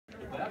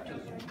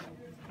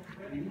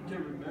we need to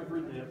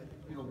remember that,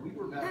 you know, we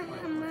were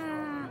baptized,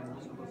 and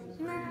most of us is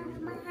very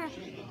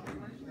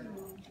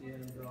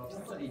and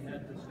somebody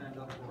had to stand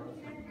up for us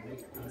and make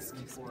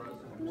things for us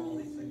and do all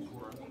these things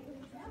for us.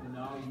 And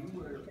now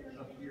you are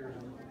up here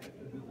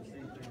to do the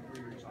same thing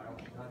for your child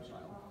and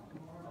godchild.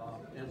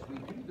 As we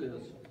do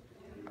this,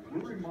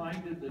 we're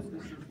reminded that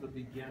this is the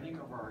beginning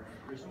of our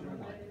Christian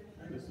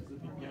life. This is the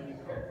beginning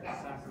of the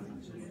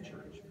sacraments in the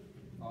church.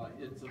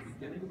 It's the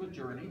beginning of a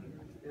journey,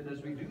 and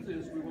as we do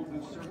this, we will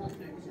do several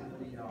things in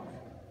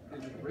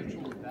the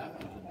ritual of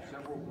baptism,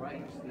 several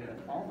rites that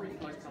all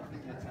reflect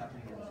something that's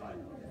happening inside.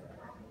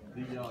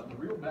 The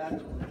real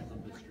baptism is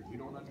a mystery. We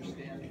don't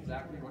understand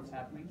exactly what's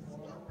happening,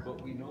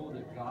 but we know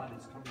that God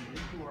is coming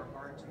into our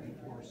hearts and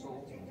into our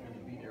souls and is going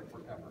to be there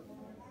forever.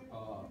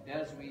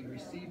 As we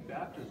receive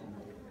baptism,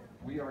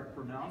 we are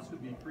pronounced to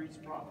be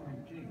priest, prophet,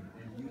 and king,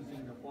 and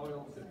using the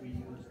oils that we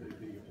use, the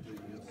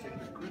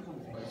sacred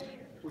chrism oil,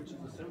 which is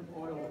the same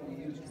oil that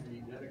we use to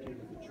be dedicated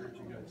to the church.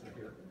 You guys are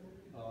here.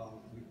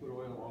 We put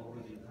oil all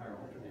over the entire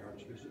altar, the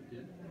Archbishop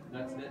did.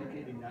 That's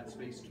dedicating that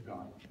space to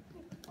God.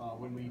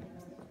 When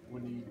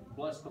we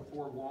bless the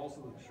four walls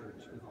of the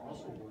church, it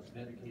also was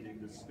dedicating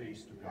this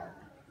space to God.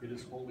 It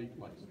is holy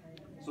place.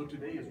 So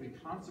today, as we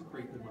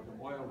consecrate them with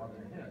the oil on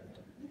their head,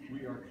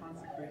 we are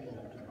consecrating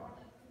them to God.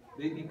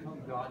 They become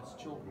God's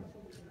children.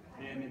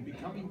 And in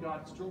becoming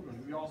God's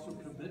children, we also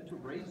commit to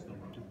raise them,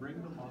 to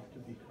bring them up to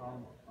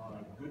become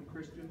good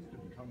Christians, to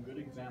become good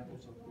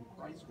examples of who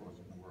Christ was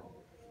in the world.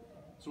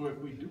 So if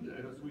we do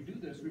that, as we do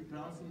this, we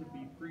pronounce them to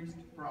be priest,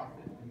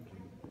 prophet, and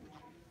king.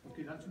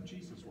 Okay, that's who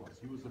Jesus was.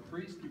 He was a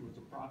priest, he was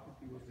a prophet,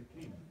 he was a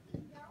king.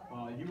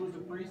 He was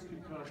a priest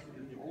because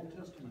in the Old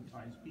Testament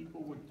times,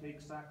 people would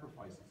take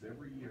sacrifices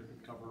every year to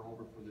cover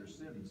over for their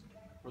sins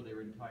for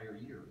their entire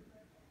year.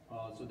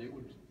 So they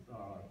would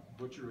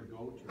butcher a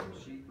goat or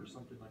a sheep or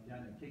something like that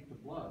and take the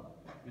blood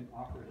and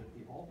offer it at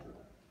the altar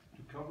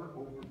to cover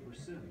over for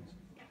sins,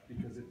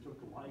 because it took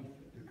life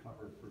to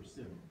cover for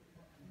sin.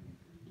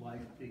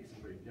 Life takes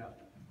away death.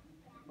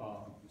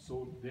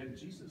 So then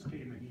Jesus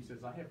came and he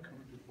says, I have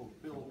come to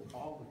fulfill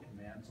all the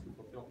commands, to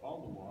fulfill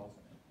all the laws,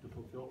 to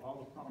fulfill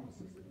all the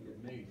promises that he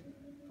had made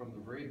from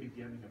the very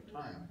beginning of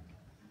time.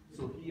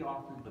 So he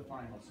offered the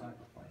final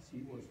sacrifice.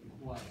 He was the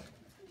blood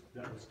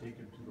that was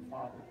taken to the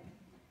Father.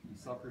 He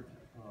suffered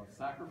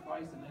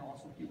sacrifice, and then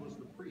also he was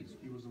the priest.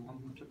 He was the one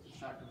who took the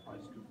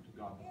sacrifice to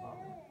God the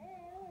Father.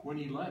 When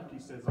he left, he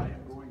says, I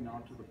am going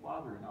now to the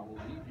Father, and I will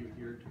leave you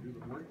here to do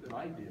the work that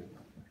I did.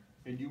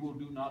 And you will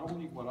do not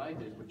only what I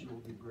did, but you will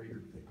do greater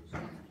things.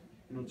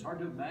 You know, it's hard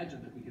to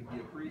imagine that we can be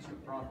a priest, a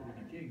prophet,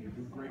 and a king and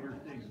do greater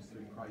things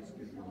than Christ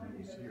did when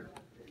he was here.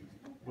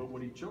 But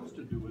what he chose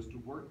to do is to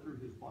work through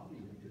his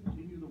body and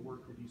continue the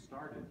work that he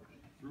started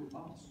through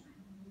us.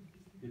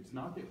 It's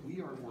not that we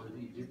are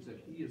worthy, it's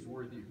that he is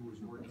worthy who is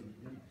working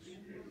in us.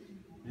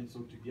 And so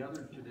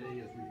together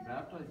today, as we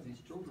baptize these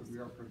children, we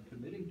are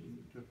committing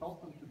to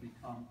help them to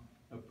become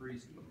a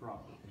priest, a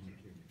prophet, and a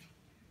king.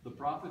 The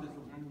prophet is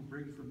the one who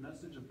brings the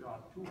message of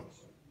God to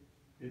us.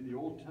 In the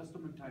Old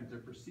Testament times, they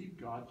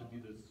perceived God to be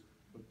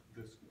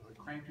this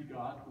cranky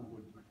God who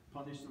would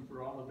punish them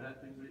for all the bad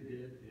things they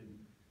did and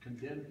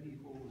condemn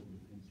people,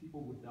 and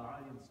people would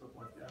die and stuff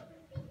like that.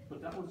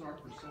 But that was our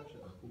perception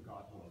of who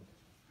God was.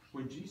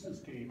 When Jesus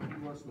came,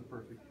 he was the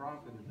perfect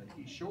prophet in that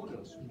he showed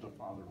us who the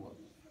Father was.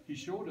 He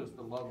showed us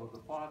the love of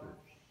the Father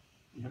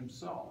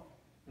himself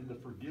and the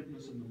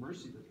forgiveness and the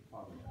mercy that the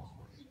Father has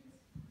for us.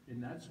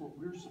 And that's what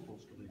we're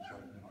supposed to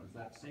reflect now, is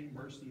that same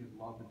mercy and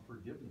love and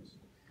forgiveness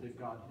that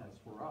God has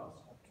for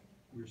us.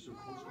 We're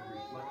supposed to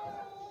reflect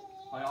that.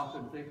 I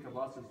often think of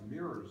us as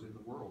mirrors in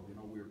the world. You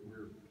know,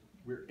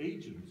 we're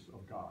agents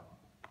of God.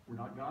 We're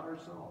not God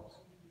ourselves,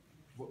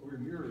 but we're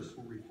mirrors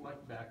who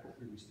reflect back what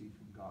we receive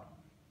from God.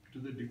 To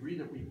the degree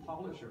that we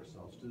polish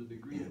ourselves, to the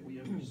degree that we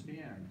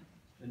understand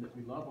and that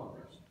we love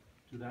others,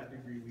 to that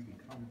degree we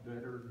become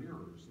better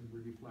mirrors and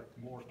we reflect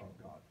more of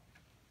God.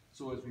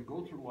 So as we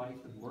go through life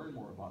and learn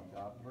more about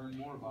God, learn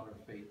more about our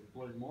faith,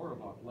 learn more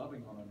about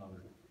loving one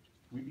another,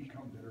 we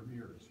become better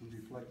mirrors. We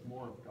reflect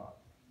more of God.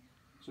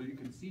 So you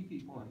can see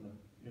people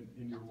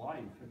in your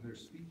life, and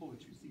there's people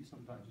that you see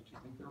sometimes that you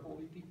think they're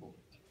holy people.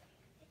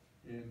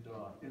 And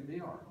they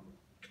are.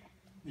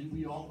 And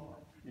we all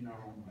are in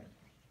our own way.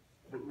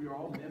 But we are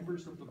all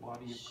members of the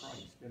body of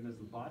Christ. And as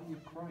the body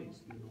of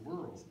Christ in the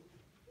world,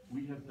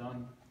 we have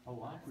done a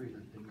lot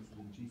greater things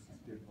than Jesus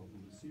did while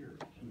he was here.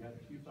 He had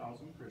a few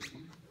thousand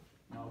Christians.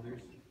 Now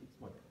there's,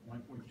 what,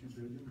 1.2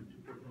 billion or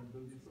 2.1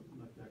 billion, something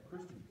like that,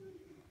 Christians.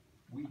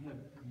 We have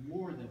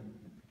more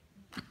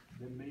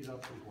than made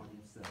up for what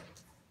he said.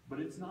 But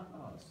it's not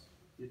us.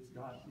 It's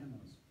God in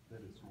us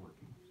that is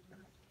working.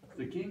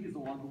 The king is the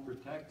one who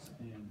protects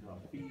and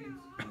feeds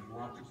and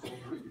watches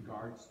over and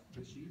guards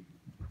the sheep.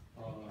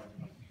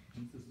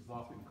 Jesus is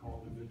often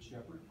called the good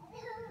shepherd.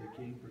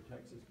 The king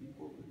protects his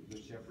people. The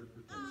shepherd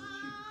protects his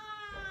sheep.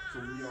 So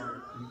we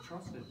are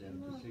entrusted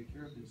then to take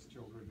care of these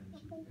children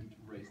and to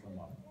raise them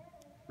up.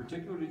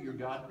 Particularly your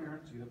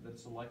godparents, you have been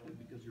selected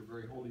because you're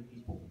very holy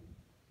people.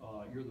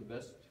 You're the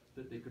best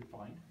that they could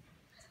find.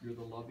 You're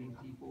the loving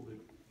people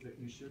that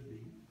you should be.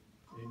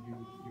 And you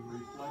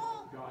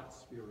reflect God's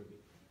Spirit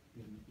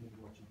in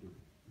what you do,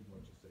 in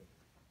what you say.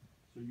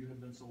 So you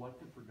have been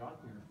selected for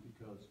godparents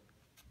because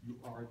you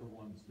are the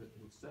ones that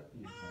will set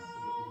the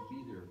example, that will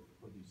be there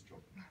for these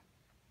children.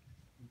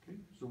 Okay,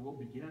 so we'll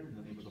begin in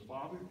the name of the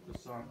Father, the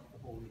Son, the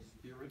Holy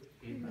Spirit.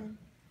 Amen.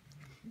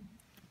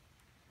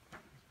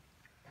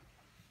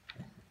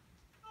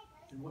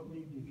 And what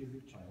name do you give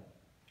your child?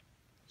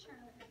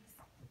 Charlotte.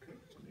 Okay,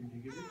 what name do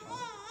you give your child?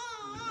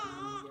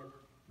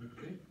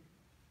 Okay.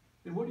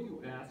 And what do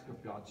you ask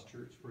of God's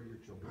church for your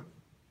children?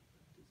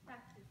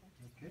 Baptism.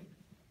 Okay.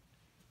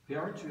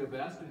 Parents, you have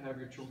asked to have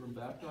your children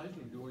baptized.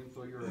 In doing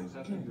so, you're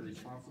accepting the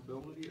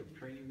responsibility of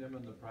training them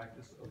in the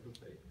practice of the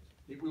faith.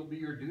 It will be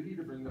your duty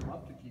to bring them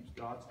up to keep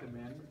God's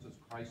commandments as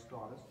Christ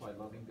taught us by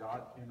loving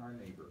God and our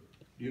neighbor.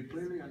 Do you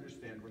clearly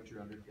understand what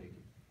you're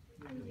undertaking?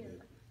 I do.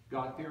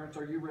 Godparents,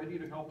 are you ready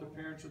to help the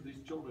parents of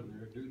these children in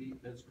their duty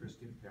as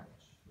Christian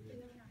parents?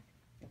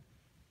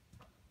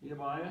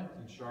 Nehemiah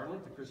and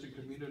Charlotte, the Christian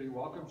community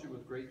welcomes you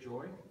with great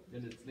joy.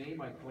 In its name,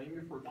 I claim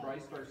you for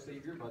Christ our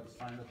Savior by the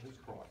sign of his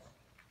cross.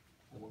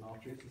 I will now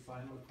trace the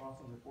sign of the cross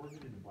on their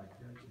forehead and invite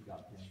parents and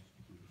godparents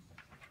to do the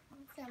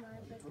same.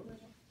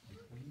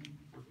 Claim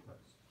for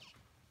Christ.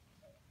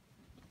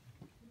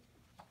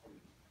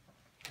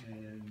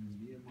 And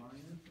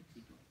Nehemiah,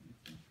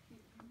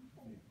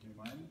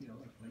 Miguel,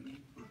 I claim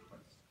for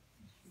Christ.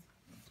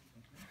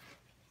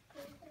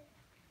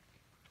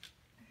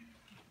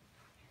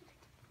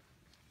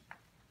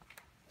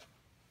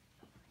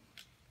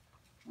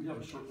 We have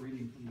a short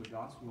reading from the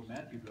Gospel of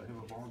Matthew. Do I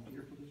have a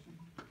volunteer for this one?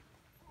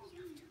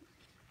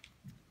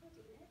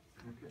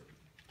 Okay.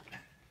 I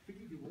think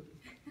you would.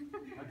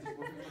 I just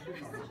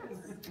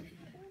wasn't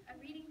A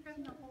reading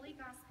from the Holy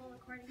Gospel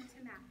according to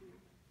Matthew.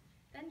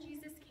 Then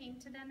Jesus came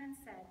to them and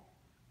said,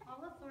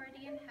 "All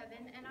authority in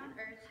heaven and on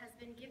earth has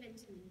been given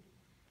to me.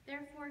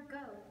 Therefore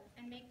go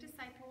and make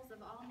disciples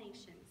of all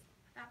nations,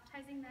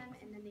 baptizing them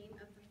in the name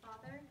of the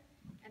Father,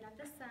 and of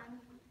the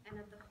Son, and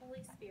of the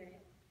Holy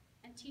Spirit,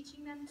 and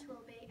teaching them to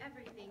obey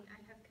everything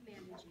I have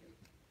commanded you.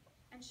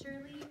 And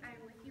surely I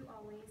am with you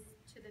always,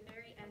 to the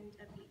very end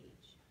of the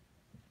age."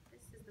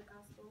 This is the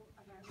gospel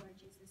of our Lord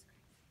Jesus Christ.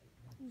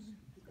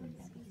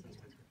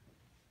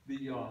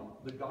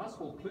 The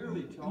gospel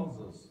clearly tells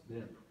us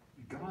that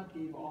God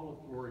gave all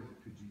authority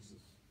to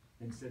Jesus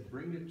and said,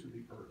 bring it to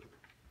the earth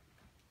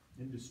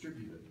and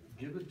distribute it.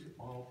 Give it to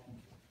all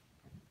people.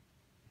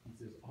 He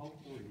says, all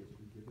authority has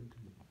been given to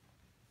me.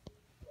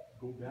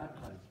 Go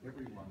baptize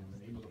everyone in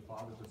the name of the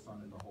Father, the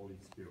Son, and the Holy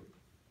Spirit.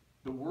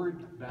 The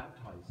word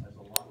baptize has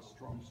a lot of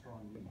strong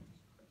meanings.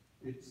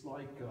 It's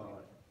like,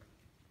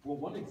 well,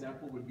 one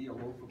example would be a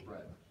loaf of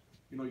bread.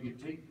 You know, you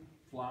take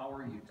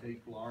flour, you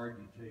take lard,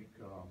 you take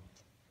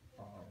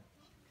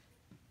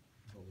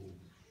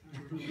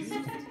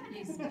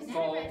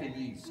salt and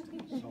yeast.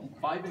 So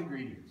 5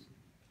 ingredients.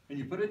 And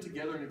you put it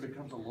together and it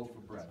becomes a loaf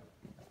of bread.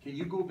 Can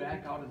you go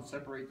back out and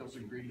separate those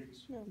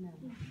ingredients?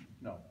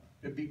 No.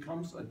 It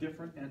becomes a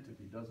different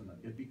entity, doesn't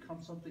it? It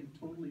becomes something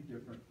totally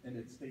different, and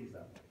it stays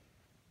that way.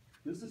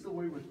 This is the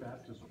way with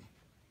baptism.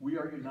 We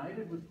are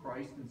united with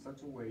Christ in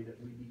such a way that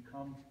we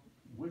become,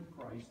 with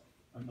Christ,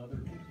 another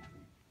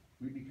entity.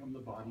 We become the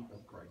body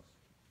of Christ.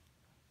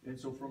 And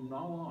so from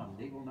now on,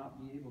 they will not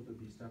be able to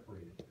be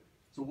separated.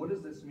 So what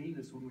does this mean?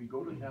 Is when we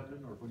go to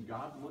heaven, or when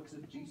God looks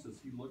at Jesus,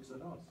 he looks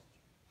at us.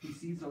 He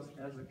sees us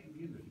as a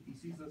community. He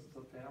sees us as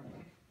a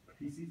family.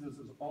 He sees us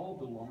as all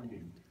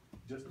belonging,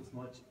 just as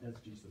much as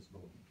Jesus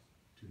belongs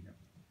to him.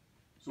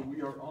 So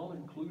we are all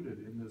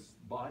included in this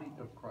body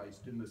of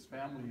Christ, in this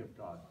family of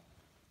God,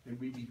 and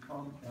we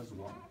become as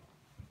one.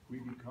 We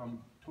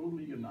become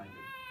totally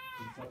united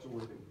in such a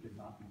way that we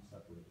cannot be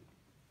separated.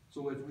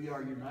 So as we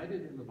are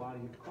united in the body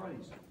of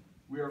Christ,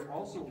 we are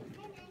also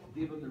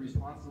given the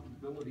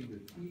responsibility to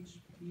teach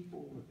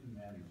people the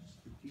commandments,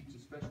 to teach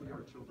especially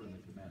our children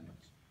the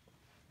commandments.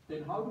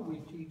 Then how do we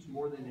teach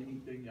more than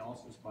anything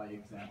else is by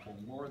example,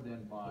 more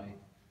than by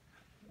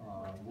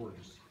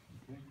words,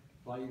 okay?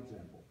 By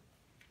example.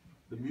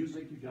 The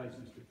music you guys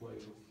used to play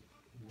was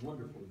a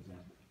wonderful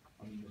example.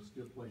 I mean, they're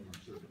still playing,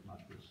 I'm sure, but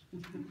not this.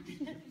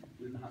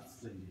 They're not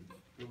singing.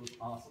 It was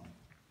awesome.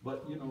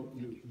 But you know,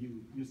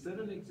 you set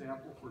an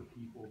example for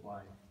people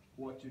by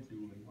what you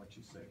do and what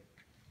you say,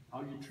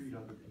 how you treat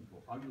other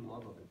people, how you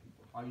love other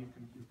people, how you're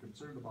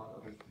concerned about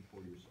others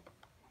before yourself.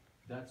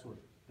 That's what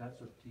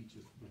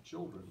teaches the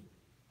children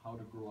how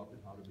to grow up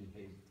and how to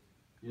behave.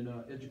 In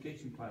an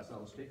education class I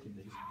was taking,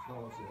 they used to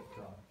tell us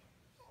that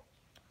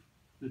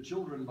the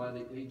children by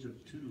the age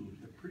of 2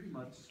 have pretty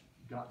much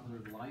gotten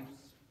their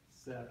life's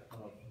set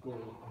of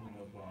goal,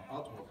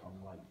 outlook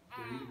on life.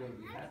 They're either going to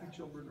be happy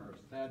children or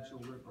sad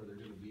children, or they're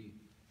going to be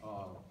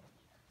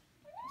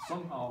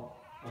somehow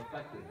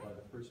affected by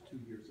the first 2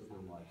 years of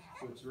their lives.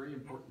 So it's very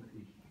important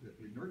that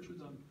we nurture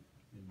them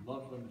and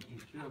love them and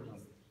take care of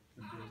them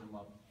and bring them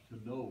up to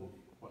know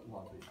what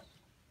love is.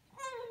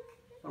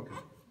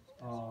 Okay,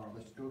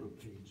 let's go to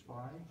page 5.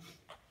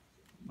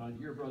 My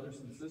dear brothers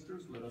and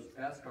sisters, let us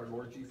ask our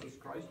Lord Jesus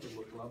Christ to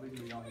look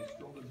lovingly on his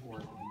children who are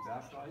to be baptized.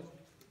 baptized,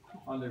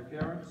 on their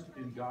parents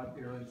and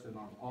godparents, and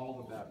on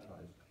all the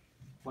baptized.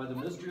 By the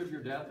mystery of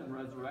your death and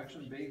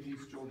resurrection, bathe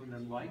these children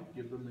in light,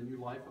 give them the new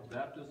life of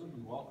baptism,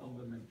 and welcome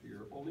them into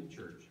your holy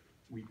church.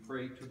 We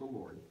pray to the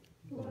Lord.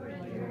 Lord,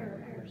 hear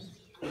our prayers.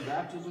 For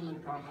baptism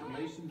and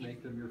confirmation,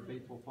 make them your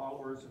faithful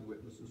followers and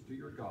witnesses to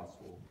your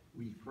gospel.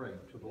 We pray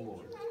to the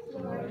Lord.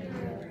 Lord,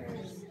 hear our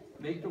prayers.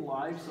 Make the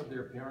lives of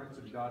their parents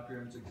and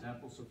godparents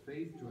examples of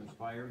faith to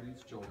inspire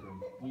these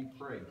children. We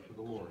pray to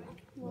the Lord.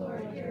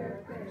 Lord,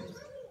 hear our prayers.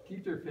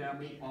 Keep their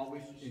family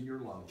always in your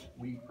love.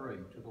 We pray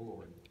to the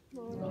Lord.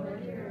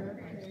 Lord, hear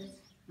our prayers.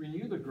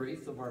 Renew the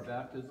grace of our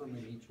baptism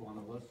in each one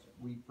of us.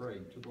 We pray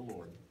to the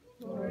Lord.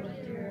 Lord,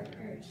 hear our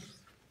prayers.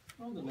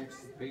 On the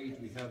next page,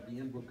 we have the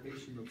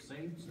invocation of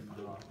saints, and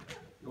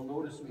you'll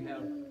notice we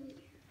have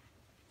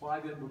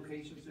 5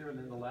 invocations there, and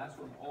then the last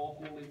one,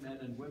 all holy men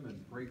and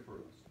women, pray for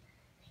us.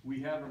 We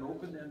have an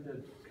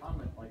open-ended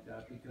comment like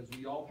that because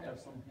we all have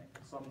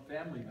some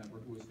family member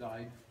who has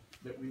died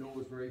that we know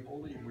is very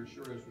holy and we're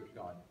sure is with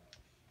God.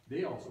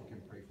 They also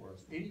can pray for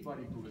us.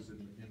 Anybody who is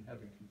in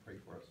heaven can pray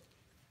for us.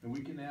 And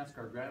we can ask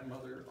our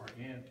grandmother, our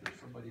aunt, or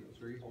somebody that's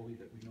very holy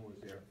that we know is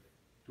there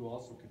to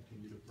also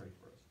continue to pray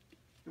for us.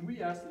 And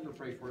we ask them to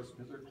pray for us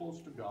because they're close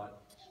to God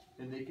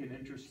and they can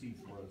intercede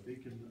for us. They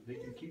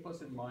can keep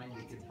us in mind.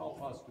 They can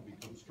help us to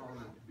become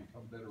stronger, to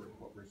become better at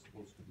what we're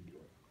supposed to be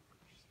doing.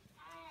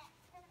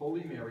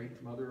 Holy Mary,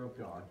 Mother of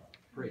God,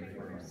 pray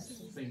for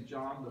us. St.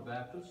 John the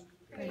Baptist,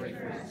 Pray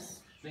for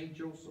us. St.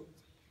 Joseph,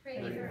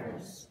 Pray for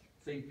us.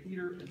 St.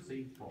 Peter and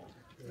St. Paul,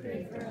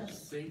 Pray for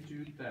us. St.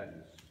 Jude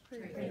Thaddeus,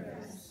 Pray for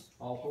us.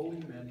 all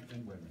holy men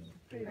and women.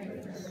 Pray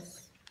for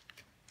us.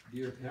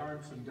 Dear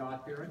parents and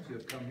godparents, you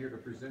have come here to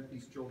present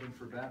these children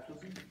for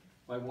baptism.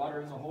 By water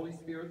and the Holy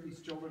Spirit, these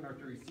children are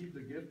to receive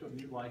the gift of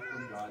new life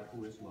from God,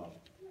 who is love.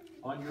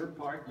 On your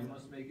part, you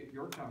must make it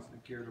your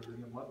constant care to bring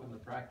them up in the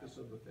practice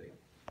of the faith.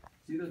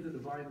 See that the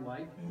divine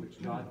life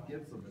which God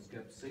gives them is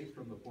kept safe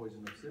from the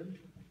poison of sin,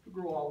 to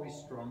grow always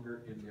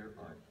stronger in their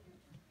heart.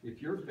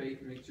 If your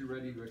faith makes you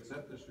ready to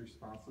accept this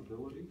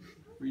responsibility,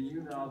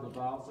 renew now the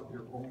vows of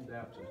your own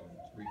baptism.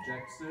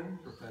 Reject sin,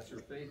 profess your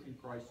faith in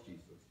Christ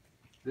Jesus.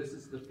 This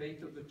is the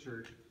faith of the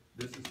church.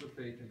 This is the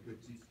faith in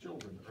which these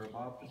children are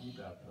about to be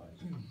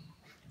baptized.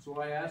 So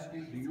I ask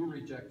you, do you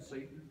reject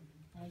Satan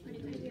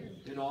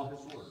in all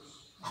his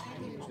works,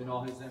 in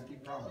all his empty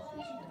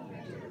promises?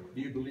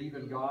 Do you believe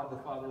in God,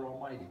 the Father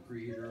Almighty,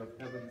 creator of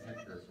heaven and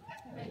earth?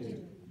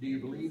 Do you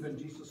believe in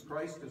Jesus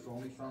Christ, his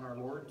only Son, our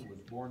Lord, who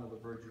was born of the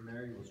Virgin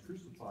Mary, was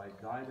crucified,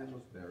 died, and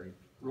was buried,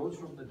 rose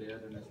from the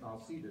dead, and is now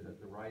seated at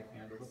the right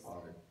hand of the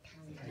Father?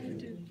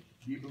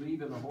 Do you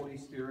believe in the Holy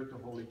Spirit, the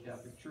Holy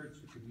Catholic Church,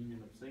 the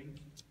communion of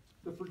saints,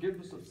 the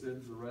forgiveness of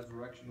sins, the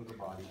resurrection of the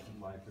body,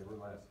 and life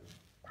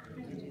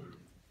everlasting?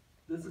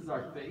 This is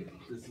our faith.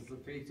 This is the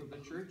faith of the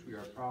church. We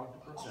are proud to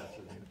profess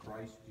it in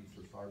Christ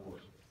Jesus our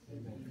Lord.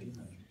 Amen.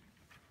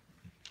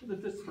 And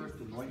at this first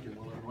anointing,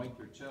 we'll anoint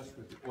their chest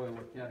with the oil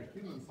of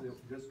catechumens.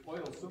 This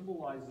oil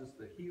symbolizes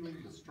the healing,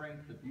 the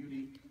strength, the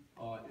beauty.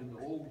 In the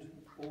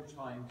old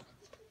times,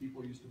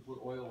 people used to put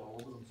oil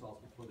all over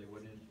themselves before they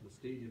went into the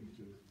stadium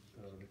to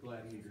the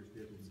gladiators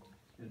did,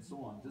 and so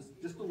on.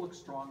 Just to look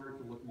stronger,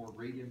 to look more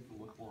radiant, to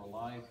look more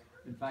alive.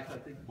 In fact, I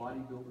think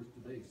bodybuilders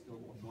today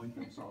still anoint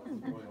themselves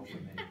with oil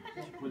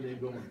when they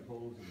go and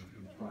pose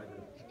and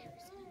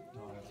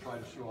try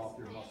to show off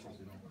their muscles,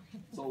 you know.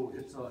 So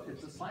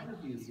it's a sign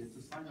of beauty. It's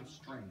a sign of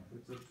strength.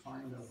 It's a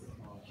sign of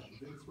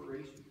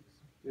inspiration.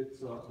 It's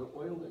the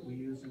oil that we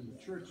use in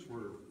the church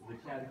for the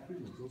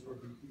catechumens. Those are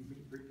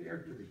being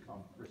prepared to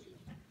become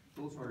Christians.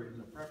 Those are in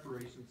the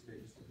preparation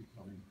stage to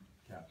becoming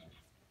Catholics.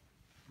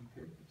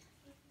 Okay.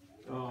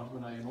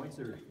 When I anoint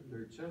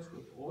their chest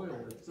with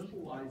oil, it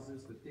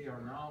symbolizes that they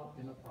are now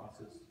in the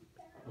process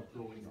of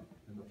growing up,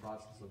 in the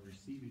process of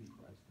receiving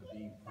Christ, of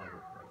being part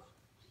of Christ.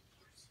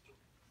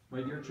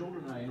 My dear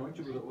children, I anoint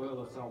you with the oil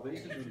of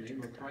salvation in the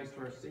name of Christ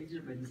our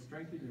Savior. May he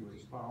strengthen you with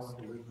his power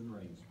who lives and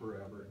reigns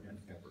forever and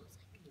ever.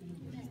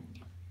 Amen.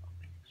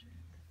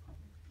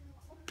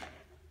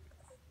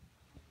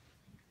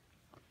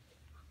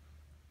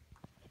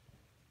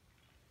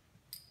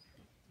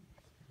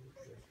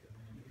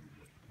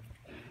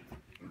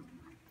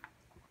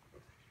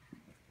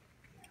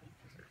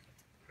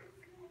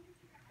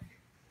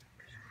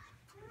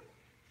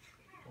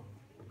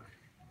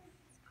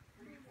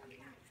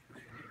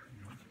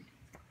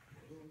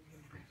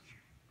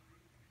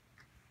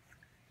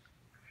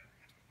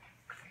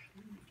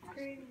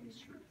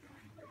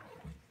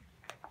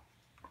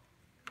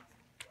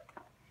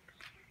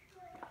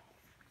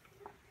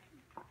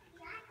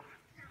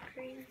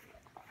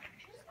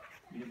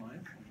 Nehemiah,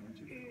 I want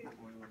you to put the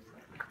oil of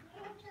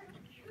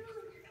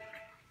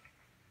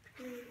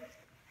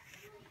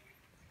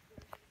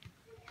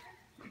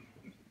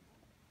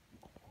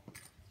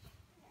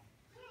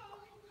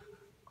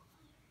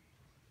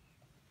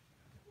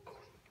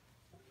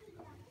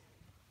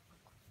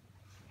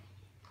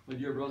My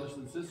dear brothers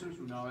and sisters,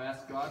 we now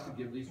ask God to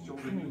give these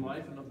children new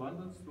life and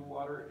abundance through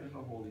water and the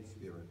Holy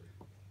Spirit.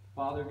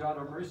 Father God,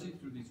 our mercy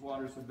through these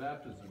waters of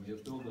baptism, you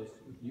have filled us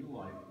with new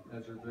life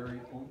as your very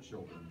own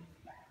children.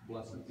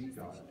 Blessed be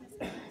God.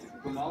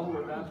 From all who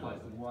are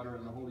baptized in water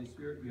and the Holy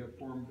Spirit, you have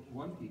formed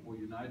one people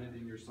united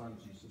in your Son,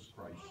 Jesus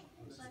Christ.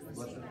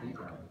 Blessed be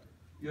God.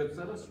 You have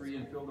set us free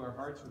and filled our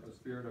hearts with the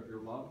spirit of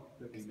your love,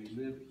 that we may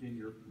live in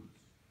your peace.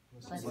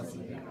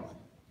 Blessed be God.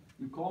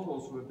 You call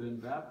those who have been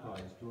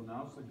baptized to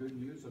announce the good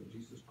news of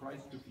Jesus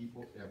Christ to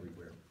people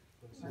everywhere.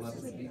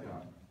 Blessed be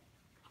God.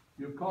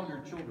 You have called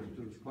your children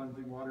to this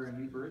cleansing water and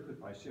new birth, that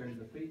by sharing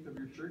the faith of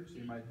your church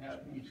they might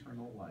have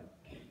eternal life.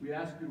 We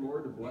ask you,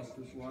 Lord, to bless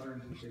this water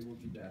and that they will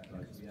be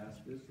baptized. We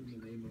ask this in the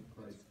name of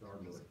Christ our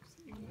Lord.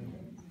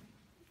 Amen.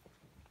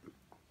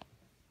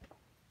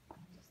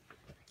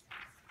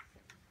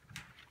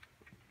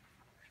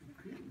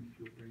 Okay, if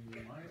you'll bring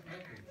your mind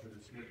up and put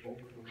a slip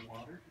over the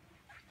water.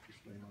 Just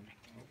lay on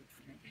top.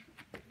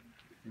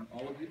 And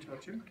all of you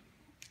touch him.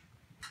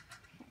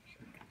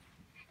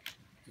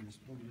 And this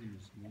one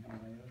is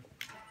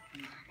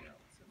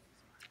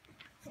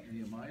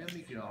Nehemiah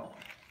Miguel.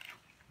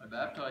 I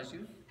baptize you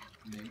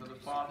in the name of the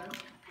Father,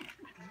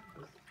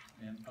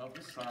 and of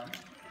the Son,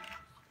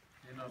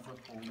 and of the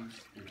Holy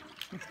Spirit.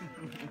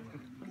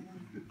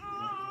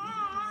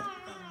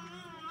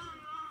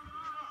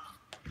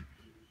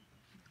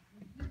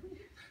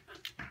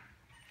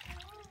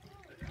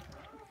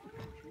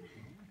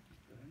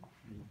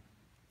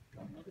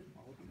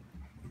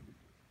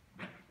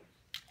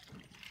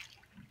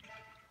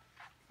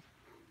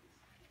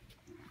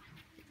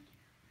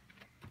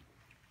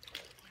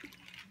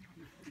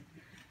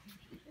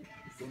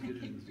 Don't get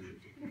it in the beard.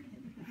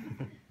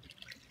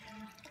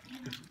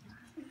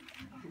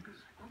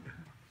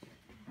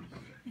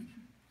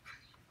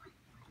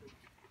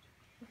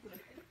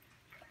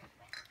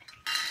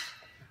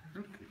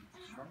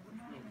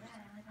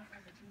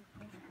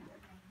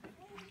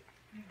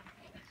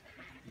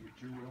 Would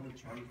you will and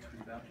Charlie to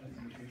be baptized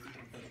in the faith of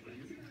professed for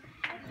you?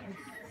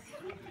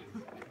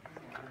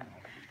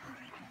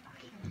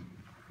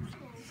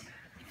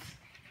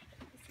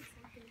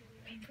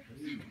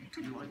 Do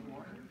you like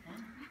water?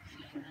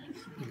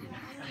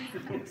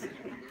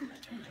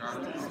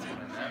 Charlie, I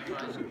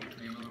baptize you in the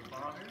name of the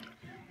Father,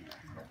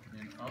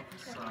 and of the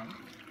Son,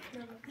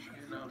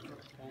 and of the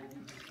Holy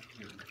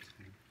Spirit.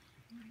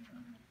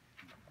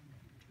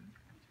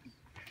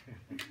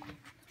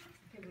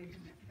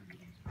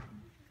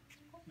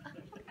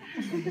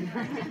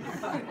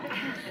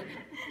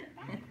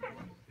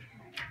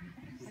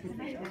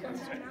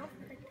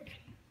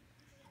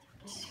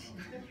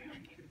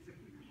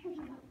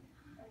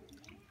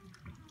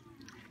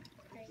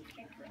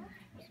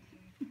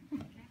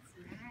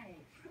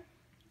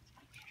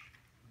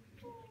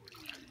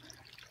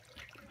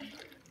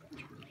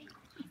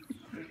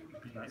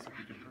 Nice if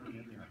you could put it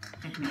in there.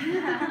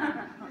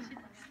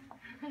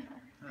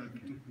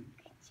 Okay.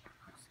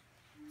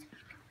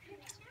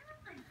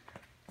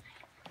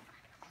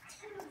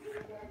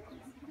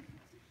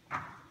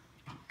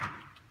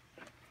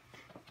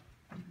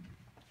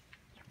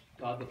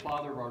 God, the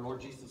Father of our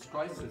Lord Jesus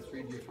Christ, has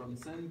freed you from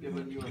sin,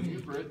 given you a new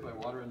birth by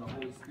water and the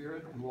Holy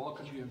Spirit, and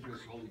welcomed you into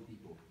his holy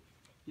people.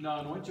 He now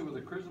anoints you with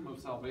a chrism of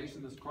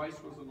salvation as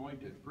Christ was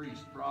anointed,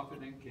 priest,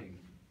 prophet, and king.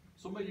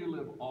 So may you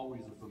live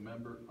always as a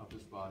member of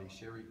his body,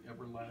 sharing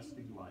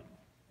everlasting life.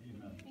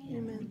 Amen.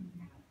 Amen.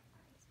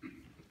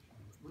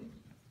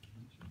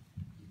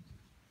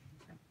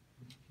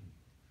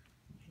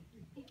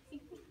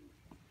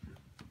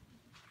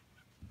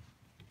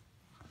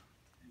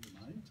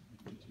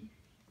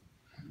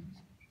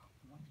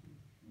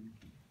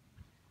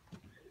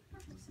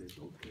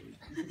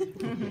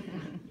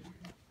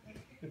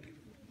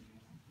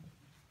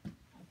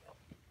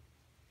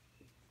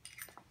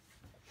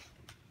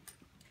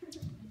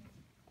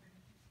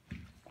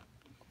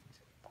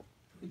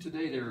 And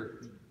today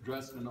they're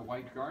dressed in a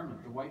white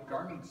garment. The white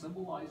garment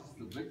symbolizes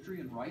the victory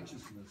and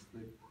righteousness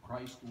that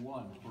Christ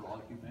won for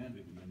all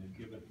humanity, and it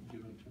given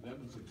to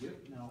them as a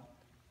gift. Now,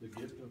 the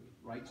gift of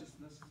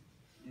righteousness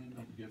and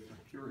the gift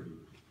of purity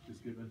is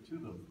given to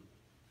them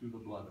through the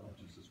blood of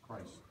Jesus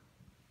Christ.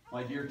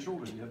 My dear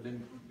children, you have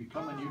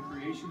become a new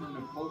creation and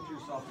have clothed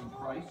yourself in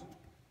Christ.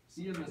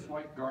 See in this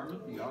white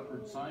garment the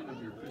outward sign of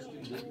your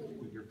Christian dignity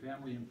with your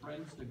family and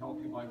friends to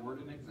help you by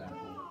word and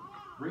example.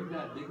 Bring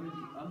that dignity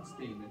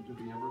unstained into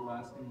the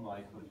everlasting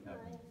life of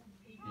heaven.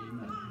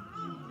 Amen.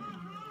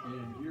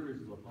 And here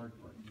is the hard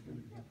part. You're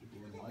going to have to go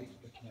and light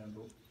a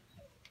candle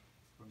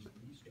from the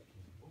Easter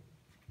candle,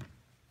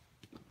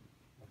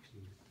 which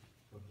is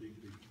a big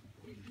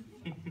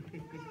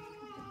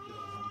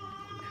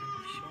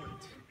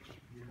short.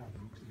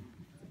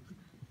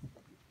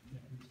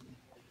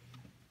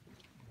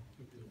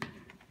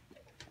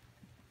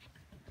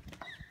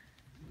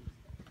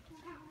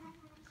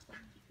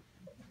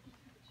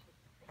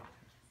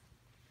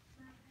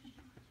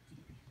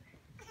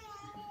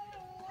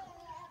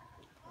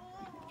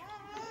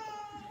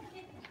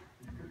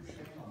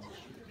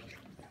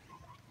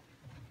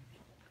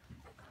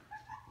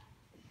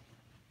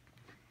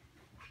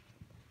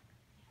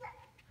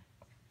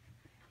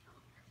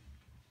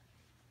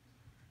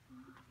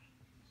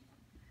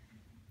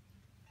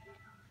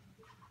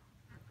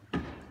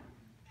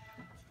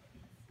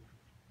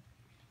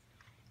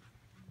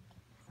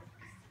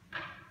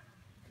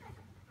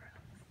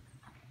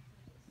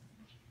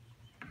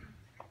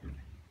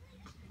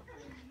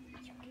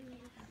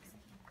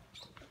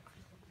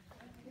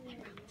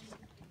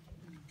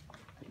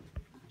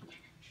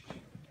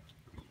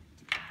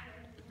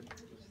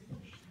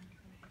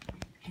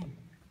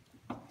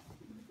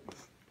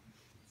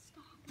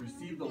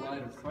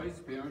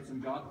 Christ, parents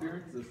and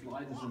godparents, this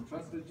light is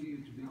entrusted to you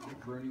to be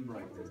burning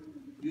brightly.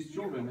 These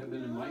children have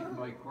been enlightened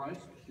by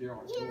Christ. They are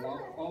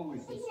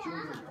always His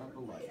children of the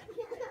light.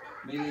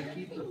 May they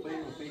keep the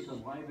flame of faith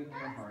alive in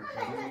their hearts,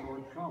 and when the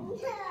Lord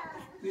comes,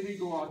 may they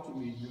go out to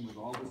meet Him with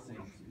all the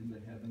saints in the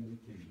heavenly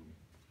kingdom.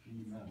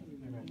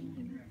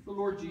 Amen. The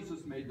Lord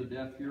Jesus made the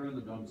deaf hear and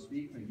the dumb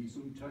speak. May He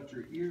soon touch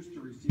your ears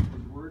to receive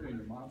His word and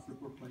your mouths to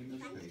proclaim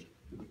His faith,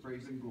 to the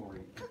praise and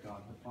glory of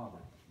God the Father.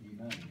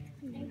 Amen.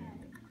 Amen.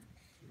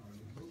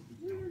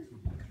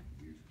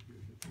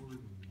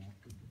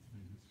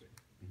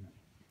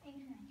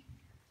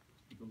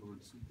 The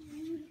Lord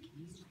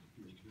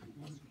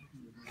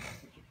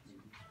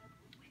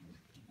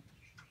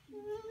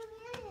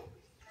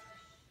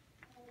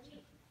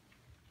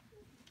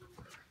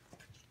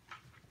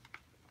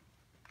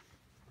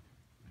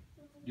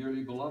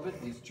Dearly beloved,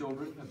 these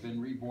children have been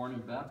reborn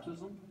in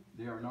baptism.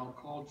 They are now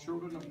called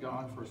children of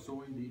God, for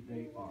so indeed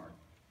they are.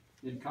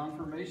 In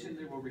confirmation,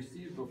 they will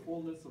receive the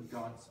fullness of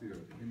God's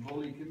Spirit. In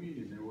Holy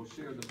Communion, they will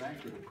share the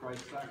banquet of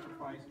Christ's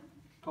sacrifice,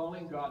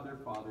 calling God their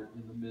Father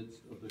in the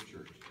midst of the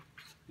church.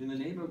 In the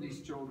name of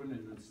these children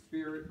and in the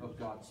spirit of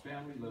God's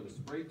family, let us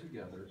pray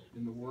together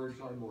in the words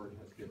our Lord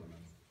has given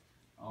us.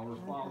 Our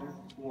Father,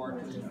 who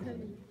art in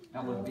heaven,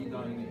 hallowed be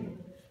thy name.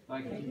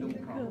 Thy kingdom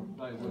come,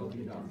 thy will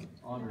be done,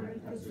 on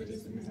earth as it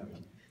is in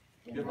heaven.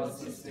 Give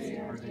us this day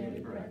our daily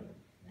bread,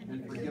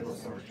 and forgive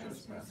us our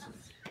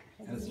trespasses,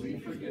 as we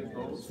forgive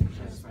those who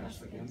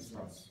trespass against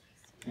us.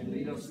 And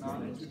lead us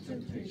not into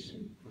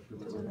temptation, but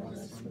deliver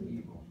us from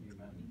evil.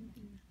 Amen.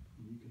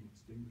 You can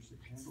extinguish the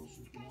candles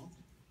if you want.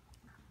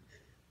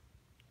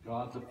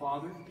 God the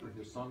Father, through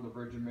His Son, the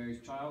Virgin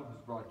Mary's child,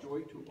 has brought joy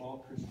to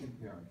all Christian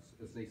parents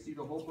as they see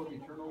the hope of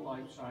eternal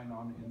life shine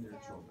on in their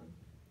children.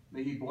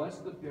 May He bless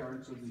the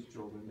parents of these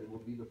children. They will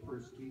be the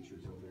first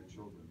teachers of their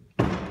children.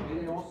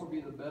 May they also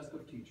be the best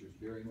of teachers,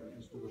 bearing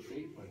witness to the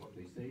faith by what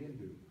they say and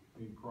do.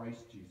 In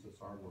Christ Jesus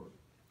our Lord.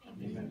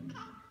 Amen.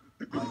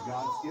 By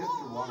God's gift,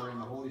 the water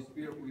and the Holy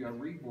Spirit, we are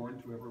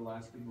reborn to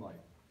everlasting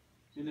life.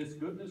 In His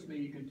goodness, may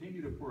He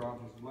continue to pour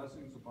out His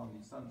blessings upon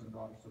these sons and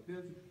daughters of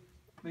His.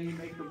 May He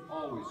make them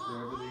always,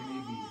 wherever they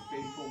may be,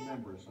 faithful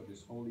members of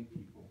His holy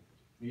people.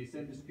 May He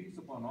send His peace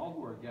upon all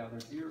who are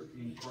gathered here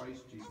in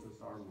Christ Jesus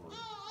our Lord.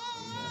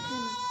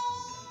 Amen.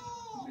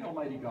 May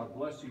Almighty God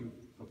bless you,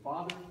 the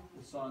Father,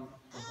 the Son,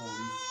 the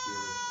Holy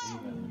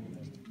Spirit.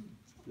 Amen.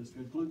 This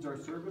concludes our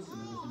service,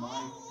 and it is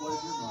my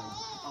pleasure, my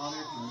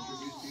honor to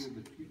introduce to you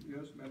the two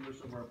newest members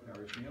of our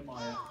parish,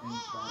 Nehemiah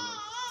and Charlotte.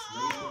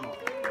 Raise them up.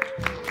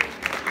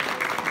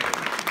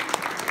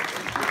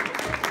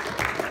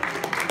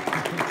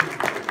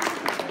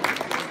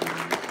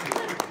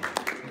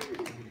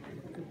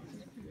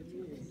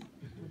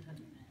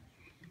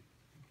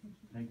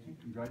 Thank you.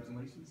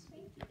 Congratulations.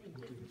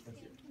 Thank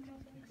you.